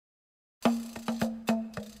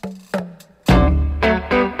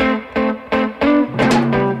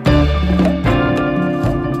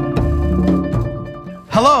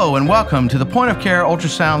Hello and welcome to the Point of Care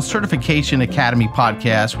Ultrasound Certification Academy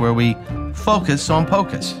podcast, where we focus on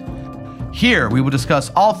POCUS. Here we will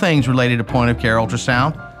discuss all things related to point of care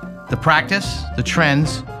ultrasound, the practice, the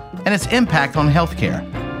trends, and its impact on healthcare.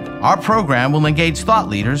 Our program will engage thought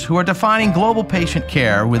leaders who are defining global patient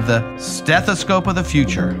care with the stethoscope of the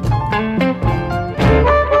future.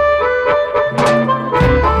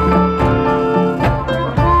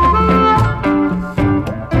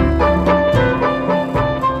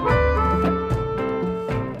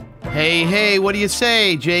 Hey, what do you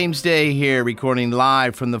say? James Day here, recording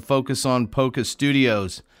live from the Focus on POCUS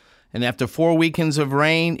studios. And after 4 weekends of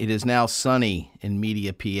rain, it is now sunny in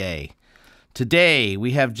Media, PA. Today,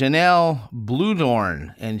 we have Janelle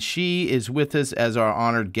Bludorn, and she is with us as our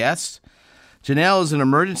honored guest. Janelle is an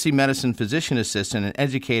emergency medicine physician assistant and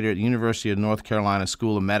educator at the University of North Carolina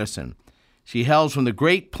School of Medicine. She hails from the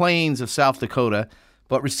Great Plains of South Dakota,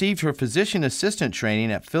 but received her physician assistant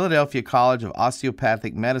training at Philadelphia College of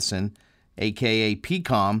Osteopathic Medicine, aka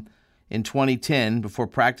PCOM, in 2010 before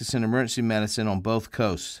practicing emergency medicine on both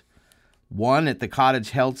coasts. One at the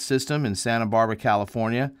Cottage Health System in Santa Barbara,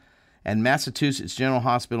 California, and Massachusetts General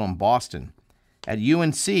Hospital in Boston. At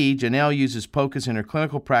UNC, Janelle uses POCUS in her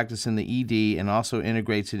clinical practice in the ED and also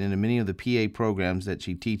integrates it into many of the PA programs that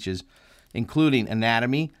she teaches, including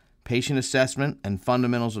anatomy, patient assessment, and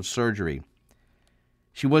fundamentals of surgery.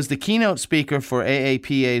 She was the keynote speaker for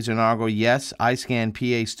AAPA's inaugural Yes, iScan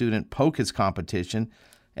PA Student POCUS competition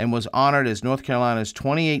and was honored as North Carolina's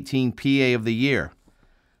 2018 PA of the Year.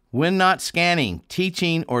 When not scanning,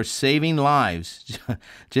 teaching, or saving lives,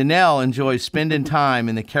 Janelle enjoys spending time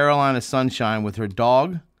in the Carolina sunshine with her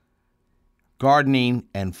dog, gardening,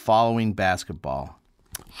 and following basketball.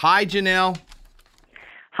 Hi, Janelle.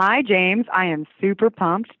 Hi, James. I am super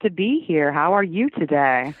pumped to be here. How are you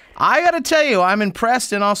today? I got to tell you, I'm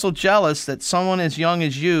impressed and also jealous that someone as young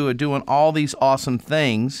as you are doing all these awesome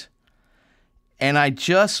things. And I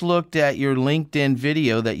just looked at your LinkedIn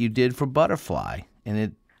video that you did for Butterfly, and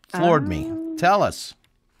it floored me. Tell us.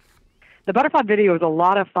 The Butterfly video was a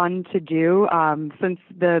lot of fun to do. Since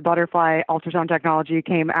the Butterfly ultrasound technology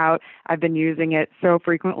came out, I've been using it so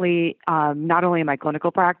frequently, not only in my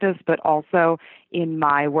clinical practice, but also in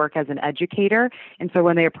my work as an educator. And so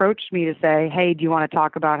when they approached me to say, hey, do you want to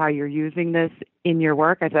talk about how you're using this in your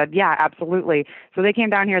work? I said, yeah, absolutely. So they came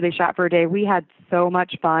down here, they shot for a day. We had so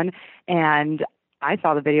much fun. And I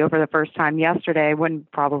saw the video for the first time yesterday when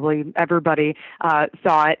probably everybody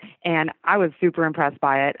saw it, and I was super impressed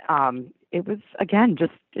by it. It was, again,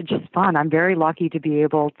 just fun. I'm very lucky to be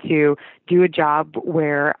able to do a job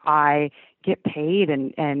where I get paid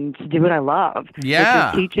and to do what I love.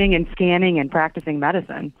 Yeah. Which is teaching and scanning and practicing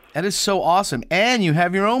medicine. That is so awesome. And you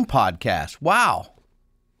have your own podcast. Wow.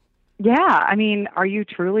 Yeah. I mean, are you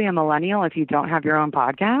truly a millennial if you don't have your own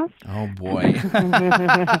podcast? Oh, boy.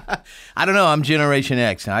 I don't know. I'm Generation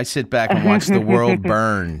X. I sit back and watch the world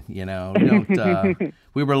burn. You know,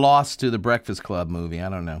 we were lost to the Breakfast Club movie. I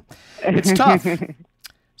don't know. It's tough.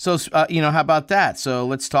 So, how about that? So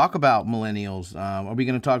let's talk about millennials. Are we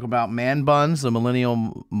going to talk about man buns, the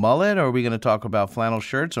millennial mullet, or are we going to talk about flannel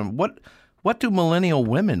shirts? Or what do millennial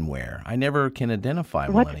women wear? I never can identify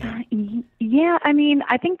millennial. Yeah, I mean,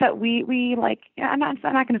 I think that we like, I'm not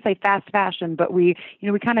going to say fast fashion, but we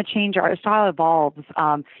kind of change, our style evolves.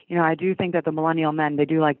 I do think that the millennial men, they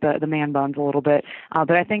do like the man buns a little bit.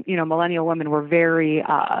 But I think, millennial women were very,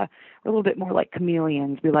 a little bit more like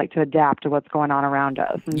chameleons. We like to adapt to what's going on around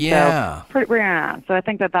us. And yeah. So I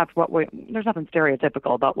think that's what there's nothing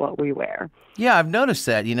stereotypical about what we wear. Yeah, I've noticed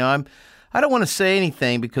that. I don't want to say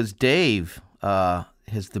anything because Dave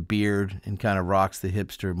has the beard and kind of rocks the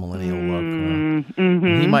hipster millennial look.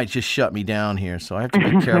 He might just shut me down here, so I have to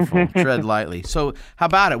be careful, tread lightly. So how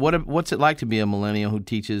about it? What's it like to be a millennial who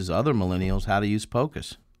teaches other millennials how to use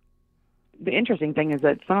POCUS? The interesting thing is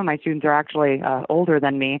that some of my students are actually older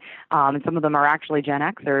than me, and some of them are actually Gen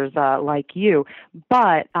Xers like you.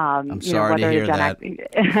 But I'm sorry to hear that.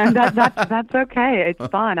 That's okay.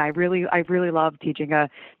 It's fun. I really love teaching a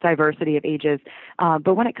diversity of ages.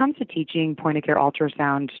 But when it comes to teaching point-of-care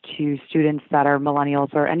ultrasound to students that are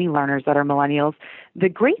millennials or any learners that are millennials, the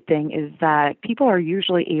great thing is that people are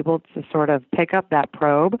usually able to sort of pick up that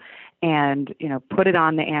probe and put it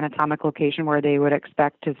on the anatomic location where they would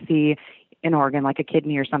expect to see an organ like a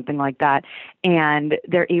kidney or something like that, and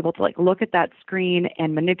they're able to look at that screen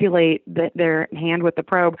and manipulate their hand with the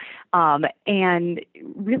probe, and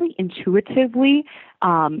really intuitively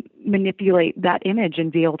manipulate that image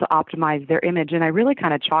and be able to optimize their image. And I really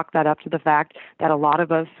kind of chalk that up to the fact that a lot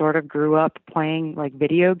of us sort of grew up playing like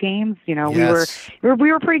video games. You know, Yes. we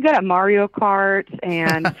were pretty good at Mario Kart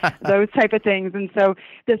and those type of things. And so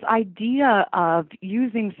this idea of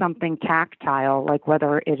using something tactile, like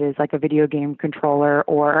whether it is like a video game controller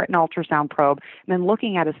or an ultrasound probe, and then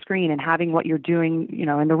looking at a screen and having what you're doing, you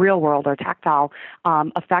know, in the real world or tactile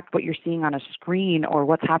affect what you're seeing on a screen or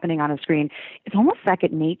what's happening on a screen, it's almost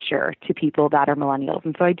second nature to people that are millennials.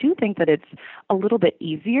 And so I do think that it's a little bit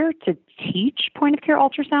easier to teach point of care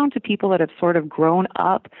ultrasound to people that have sort of grown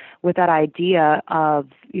up with that idea of,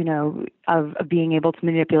 you know, of being able to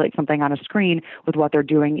manipulate something on a screen with what they're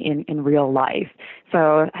doing in real life.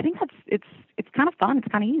 So I think it's kind of fun. It's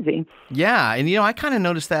kind of easy. Yeah, and you know, I kind of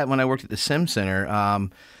noticed that when I worked at the Sim Center.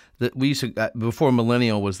 That we used to, before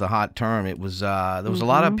millennial was the hot term. It was there was a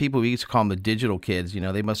lot of people, we used to call them the digital kids. You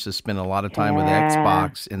know, they must have spent a lot of time with the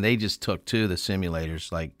Xbox, and they just took to the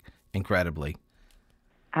simulators like incredibly.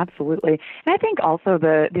 Absolutely. And I think also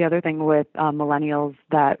the other thing with millennials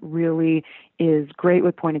that really is great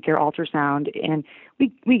with point of care ultrasound, and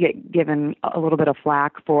we get given a little bit of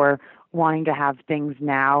flack for wanting to have things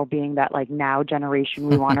now, being that like now generation,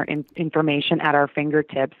 we want our information at our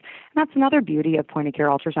fingertips. And that's another beauty of point of care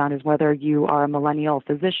ultrasound is whether you are a millennial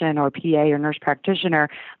physician or PA or nurse practitioner,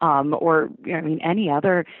 or I mean any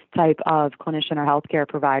other type of clinician or healthcare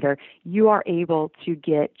provider, you are able to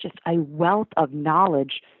get just a wealth of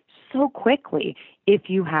knowledge so quickly if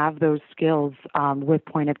you have those skills with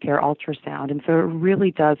point of care ultrasound. And so it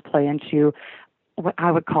really does play into what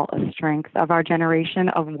I would call a strength of our generation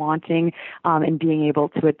of wanting and being able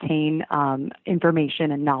to attain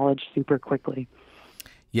information and knowledge super quickly.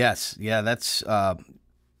 Yes, yeah, that's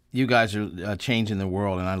you guys are changing the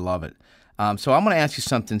world, and I love it. So I'm going to ask you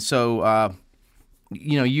something. So,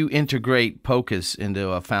 you know, you integrate POCUS into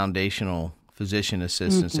a foundational physician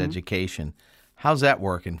assistance education. How's that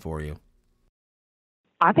working for you?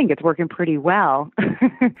 I think it's working pretty well.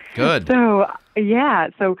 Good. So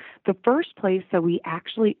the first place that we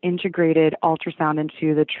actually integrated ultrasound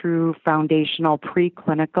into the true foundational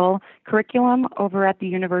preclinical curriculum over at the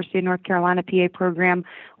University of North Carolina PA program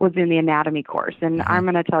was in the anatomy course. And I'm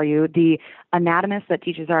going to tell you, the anatomist that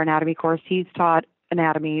teaches our anatomy course, he's taught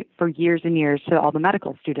anatomy for years and years to all the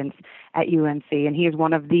medical students at UNC, and he is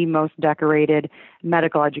one of the most decorated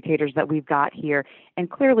medical educators that we've got here. And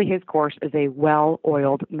clearly his course is a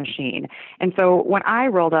well-oiled machine. And so when I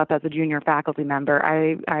rolled up as a junior faculty member,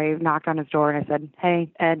 I knocked on his door and I said, "Hey,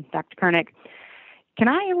 Ed, Dr. Koenig, can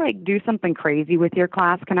I do something crazy with your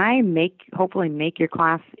class? Can I hopefully make your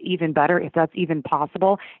class even better, if that's even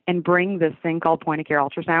possible, and bring this thing called point of care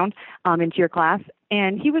ultrasound into your class?"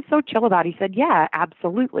 And he was so chill about it. He said, "Yeah,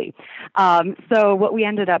 absolutely." So what we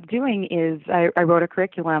ended up doing is I wrote a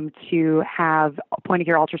curriculum to have point of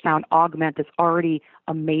care ultrasound augment this already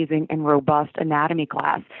amazing and robust anatomy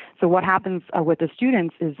class. So what happens with the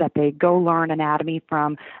students is that they go learn anatomy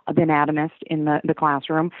from the anatomist in the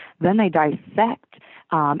classroom. Then they dissect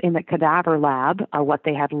in the cadaver lab what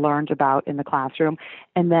they had learned about in the classroom.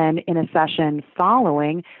 And then in a session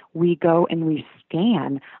following, we go and we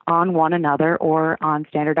scan on one another or on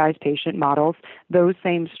standardized patient models those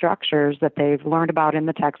same structures that they've learned about in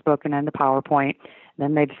the textbook and in the PowerPoint,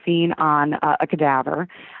 then they've seen on a cadaver.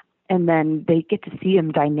 And then they get to see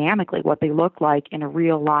them dynamically, what they look like in a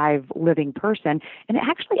real live living person. And it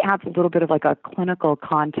actually adds a little bit of like a clinical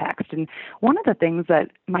context. And one of the things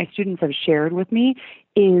that my students have shared with me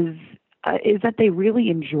is that they really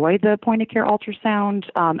enjoy the point of care ultrasound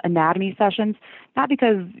anatomy sessions, not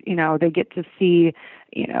because, they get to see,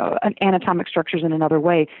 anatomic structures in another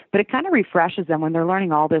way, but it kind of refreshes them when they're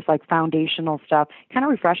learning all this like foundational stuff, kind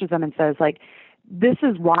of refreshes them and says like, this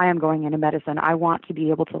is why I'm going into medicine. I want to be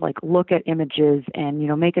able to look at images and,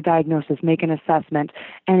 make a diagnosis, make an assessment.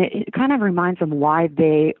 And it kind of reminds them why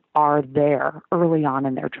they are there early on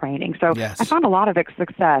in their training. So Yes. I found a lot of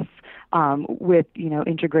success with,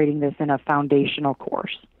 integrating this in a foundational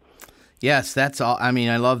course. Yes, that's all. I mean,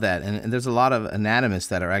 I love that. And there's a lot of anatomists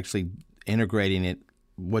that are actually integrating it,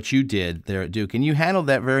 what you did there at Duke. And you handled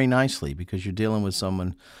that very nicely because you're dealing with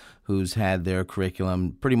someone who's had their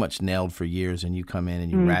curriculum pretty much nailed for years, and you come in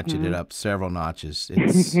and you ratchet it up several notches.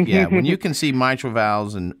 It's when you can see mitral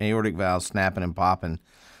valves and aortic valves snapping and popping,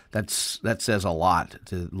 that says a lot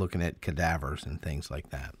to looking at cadavers and things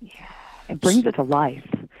like that. Yeah, it brings it to life.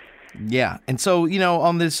 Yeah, and so,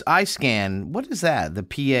 on this iScan, what is that? The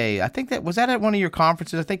PA, I think was that at one of your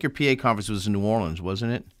conferences? I think your PA conference was in New Orleans,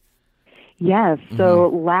 wasn't it? Yes, so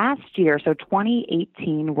last year, so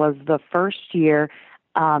 2018 was the first year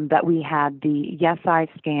that we had the Yes I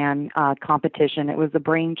Scan competition. It was the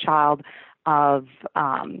brainchild of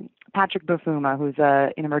Patrick Bafuma, who's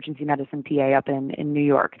an emergency medicine PA up in New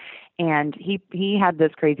York. And he had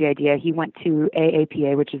this crazy idea. He went to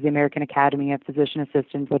AAPA, which is the American Academy of Physician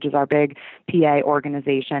Assistants, which is our big PA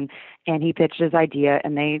organization. And he pitched his idea,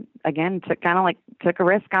 and they, again, took a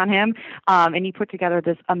risk on him. And he put together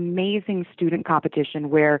this amazing student competition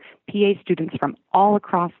where PA students from all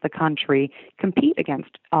across the country compete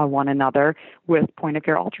against one another with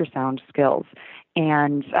point-of-care ultrasound skills.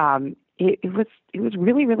 And it was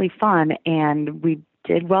really, really fun, and we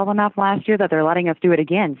did well enough last year that they're letting us do it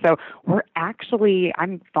again. So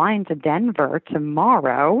I'm flying to Denver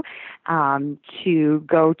tomorrow to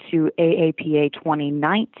go to AAPA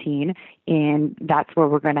 2019, and that's where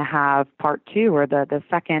we're going to have part 2, or the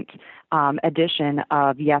second edition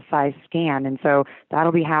of Yes I Scan. And so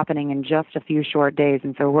that'll be happening in just a few short days,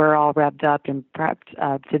 and so we're all revved up and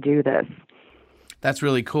prepped to do this. That's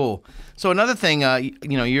really cool. So another thing,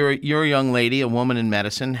 you're a young lady, a woman in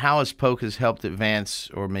medicine. How has POCUS helped advance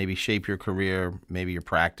or maybe shape your career, maybe your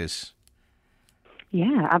practice?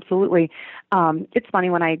 Yeah, absolutely. It's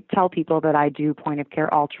funny when I tell people that I do point-of-care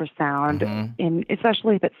ultrasound, and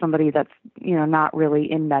especially if it's somebody that's, not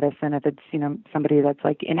really in medicine, if it's, somebody that's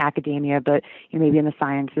like in academia, but maybe in the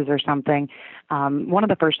sciences or something, one of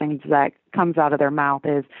the first things that comes out of their mouth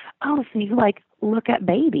is, "Oh, so you look at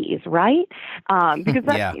babies, right?" Because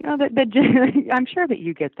that's, Yeah. I'm sure that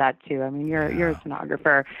you get that too. I mean, you're a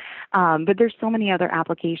sonographer, but there's so many other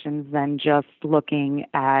applications than just looking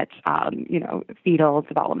at fetal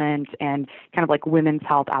development and kind of like women's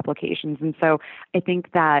health applications. And so I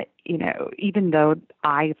think that even though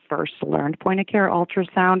I first learned point-of-care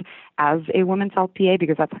ultrasound as a women's health PA,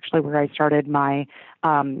 because that's actually where I started my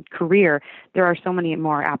career, there are so many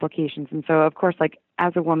more applications. And so, of course, like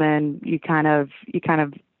as a woman, you kind of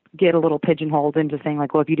get a little pigeonholed into saying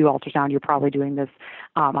like, well, if you do ultrasound, you're probably doing this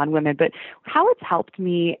on women. But how it's helped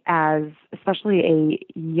me as especially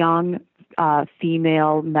a young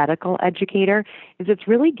female medical educator is it's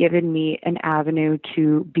really given me an avenue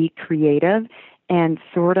to be creative and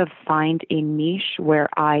sort of find a niche where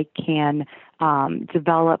I can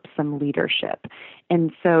develop some leadership.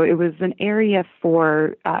 And so it was an area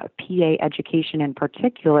for PA education in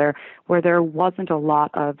particular where there wasn't a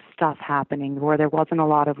lot of stuff happening, where there wasn't a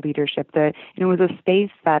lot of leadership. And it was a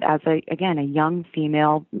space that as a young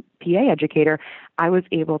female PA educator, I was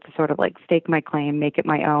able to sort of like stake my claim, make it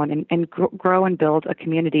my own, and grow and build a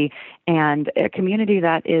community, and a community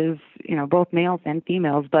that is, both males and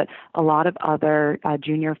females, but a lot of other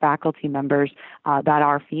junior faculty members that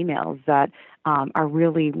are females that are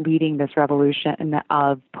really leading this revolution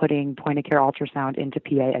of putting point-of-care ultrasound into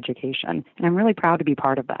PA education. And I'm really proud to be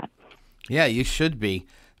part of that. Yeah, you should be.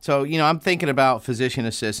 So, I'm thinking about physician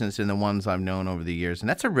assistants and the ones I've known over the years, and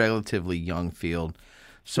that's a relatively young field.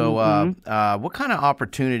 So what kind of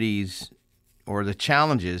opportunities or the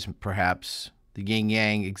challenges, perhaps, the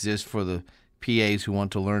yin-yang exist for the PAs who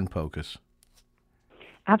want to learn POCUS?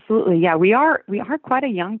 Absolutely. Yeah, we are quite a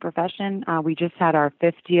young profession. We just had our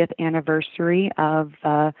 50th anniversary of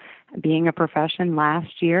being a profession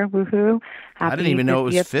last year. Woohoo. I didn't even know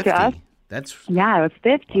it was 50. Yeah, it was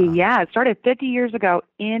 50. Wow. Yeah, it started 50 years ago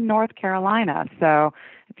in North Carolina. So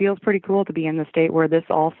it feels pretty cool to be in the state where this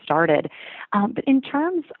all started. But in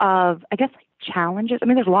terms of, I guess, challenges, I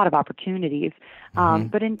mean, there's a lot of opportunities.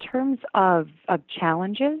 But in terms of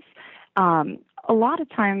challenges, a lot of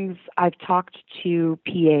times I've talked to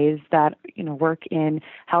PAs that, work in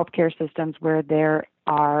healthcare systems where there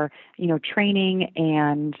are, training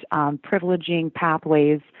and privileging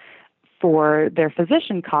pathways for their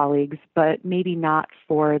physician colleagues, but maybe not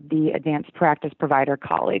for the advanced practice provider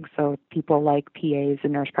colleagues. So people like PAs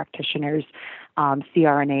and nurse practitioners,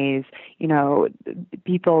 CRNAs,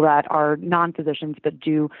 people that are non-physicians but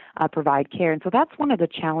do provide care. And so that's one of the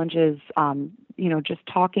challenges, just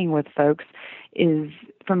talking with folks is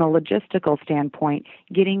from a logistical standpoint,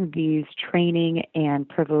 getting these training and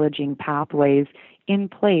privileging pathways in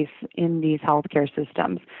place in these healthcare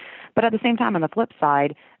systems. But at the same time, on the flip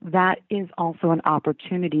side, that is also an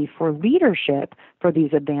opportunity for leadership for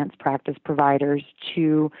these advanced practice providers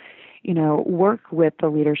to, work with the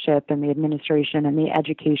leadership and the administration and the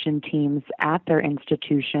education teams at their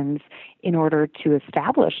institutions in order to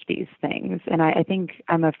establish these things. And I think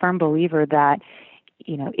I'm a firm believer that,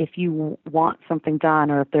 if you want something done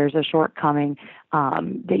or if there's a shortcoming,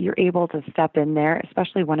 that you're able to step in there,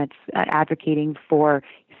 especially when it's advocating for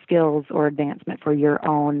skills or advancement for your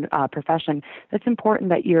own profession. It's important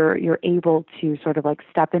that you're able to sort of like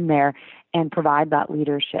step in there and provide that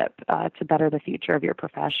leadership to better the future of your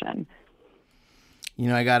profession.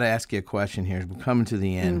 I got to ask you a question here. We're coming to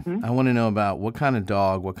the end. Mm-hmm. I want to know about what kind of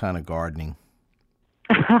dog, what kind of gardening.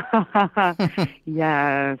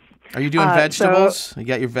 Yes. Are you doing vegetables? You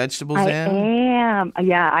got your vegetables in? I am.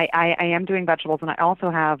 Yeah, I am doing vegetables, and I also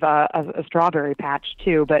have a strawberry patch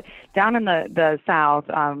too. But down in the South,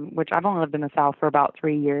 which I've only lived in the South for about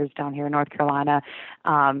 3 years down here in North Carolina,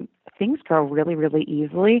 things grow really, really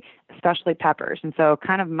easily, especially peppers. And so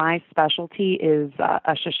kind of my specialty is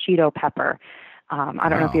a shishito pepper. I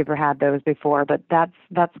don't know if you've ever had those before, but that's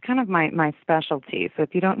kind of my specialty. So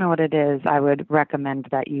if you don't know what it is, I would recommend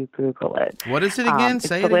that you Google it. What is it again?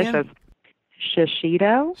 Say delicious. It again.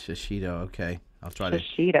 Shishito. Shishito. Okay, I'll try to.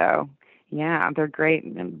 Shishito. Yeah, they're great.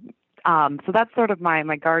 So that's sort of my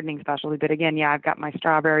gardening specialty. But again, yeah, I've got my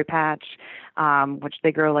strawberry patch, which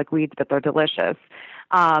they grow like weeds, but they're delicious.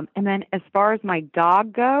 And then as far as my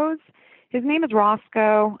dog goes, his name is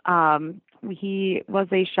Roscoe. He was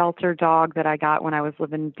a shelter dog that I got when I was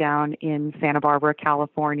living down in Santa Barbara,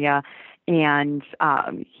 California. And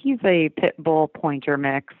he's a pit bull pointer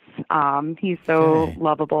mix. He's so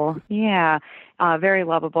lovable. Yeah, very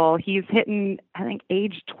lovable. He's hitting, I think,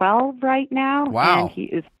 age 12 right now. Wow. And he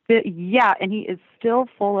is and he is still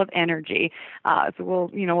full of energy. So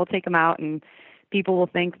we'll take him out, and people will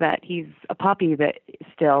think that he's a puppy, but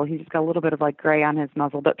still he's got a little bit of like gray on his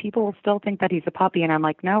muzzle, but people will still think that he's a puppy. And I'm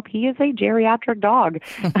like, nope, he is a geriatric dog.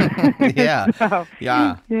 Yeah. So,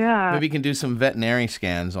 yeah. Yeah. Maybe you can do some veterinary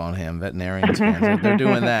scans on him, veterinarian scans. They're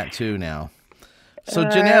doing that too now. So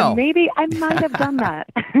Janelle. Maybe I might have done that.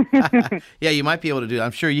 Yeah, you might be able to do that.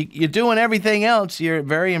 I'm sure you're doing everything else. You're a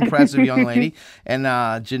very impressive young lady. And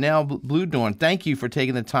Janelle Bludorn, thank you for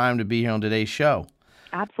taking the time to be here on today's show.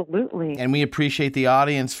 Absolutely. And we appreciate the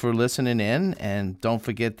audience for listening in. And don't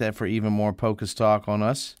forget that for even more POCUS talk on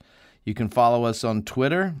us, you can follow us on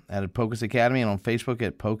Twitter at POCUS Academy and on Facebook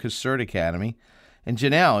at POCUS Cert Academy. And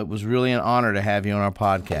Janelle, it was really an honor to have you on our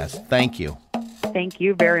podcast. Thank you. Thank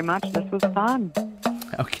you very much. This was fun.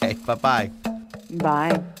 Okay. Bye-bye.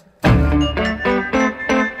 Bye.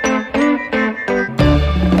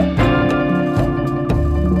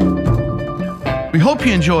 We hope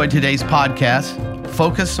you enjoyed today's podcast,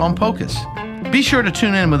 Focus on POCUS. Be sure to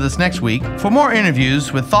tune in with us next week for more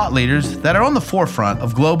interviews with thought leaders that are on the forefront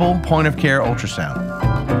of global point-of-care ultrasound.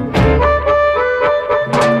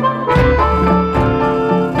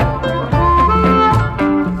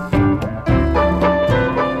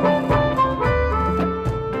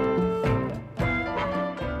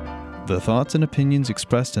 The thoughts and opinions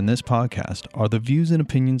expressed in this podcast are the views and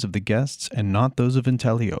opinions of the guests and not those of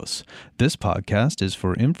Intellios. This podcast is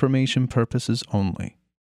for information purposes only.